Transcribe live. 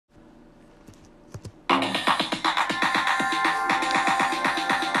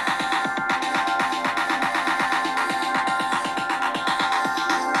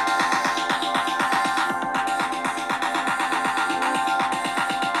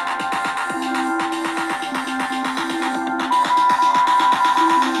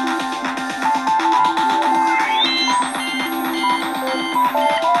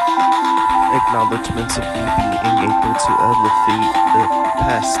of me being able to elevate the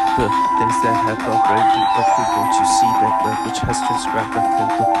past, the things that have already occurred. Don't you see that which has transcribed? I can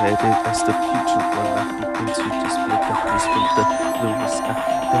look at it as the future when I begin to just look at this from the blue sky.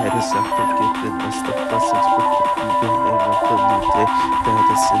 That is after giving us the blessings with the beginning of a new day.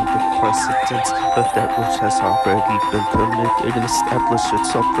 That is in the precedence of that which has already been committed and established.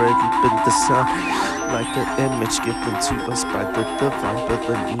 It's already been designed like an image given to us by the divine, but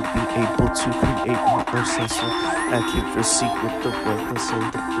let me be able to create my own sense of accuracy with the wellness and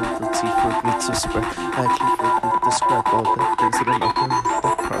the ability for me to spread accurately describe all the things that I'm doing.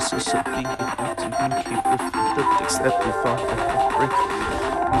 The process of being able to communicate with the things that we find that bring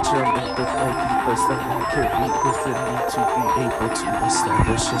which are in the light because that I carry within me to be able to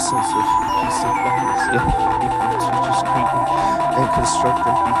establish a sense of peace and balance. Yeah, able to just create and construct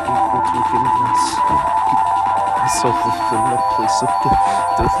and be able to get myself within a place of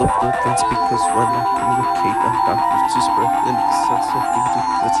deliverance, because when I communicate I'm able to spread in the sense of being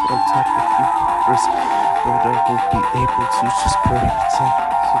that's on top of the universe, but I will be able to just pretend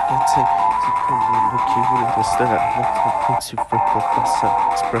to communicate with us that I'm not able to verbal myself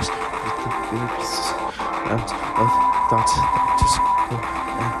express with the various amount of thoughts that just go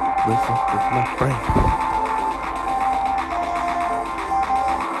and live up with my brain.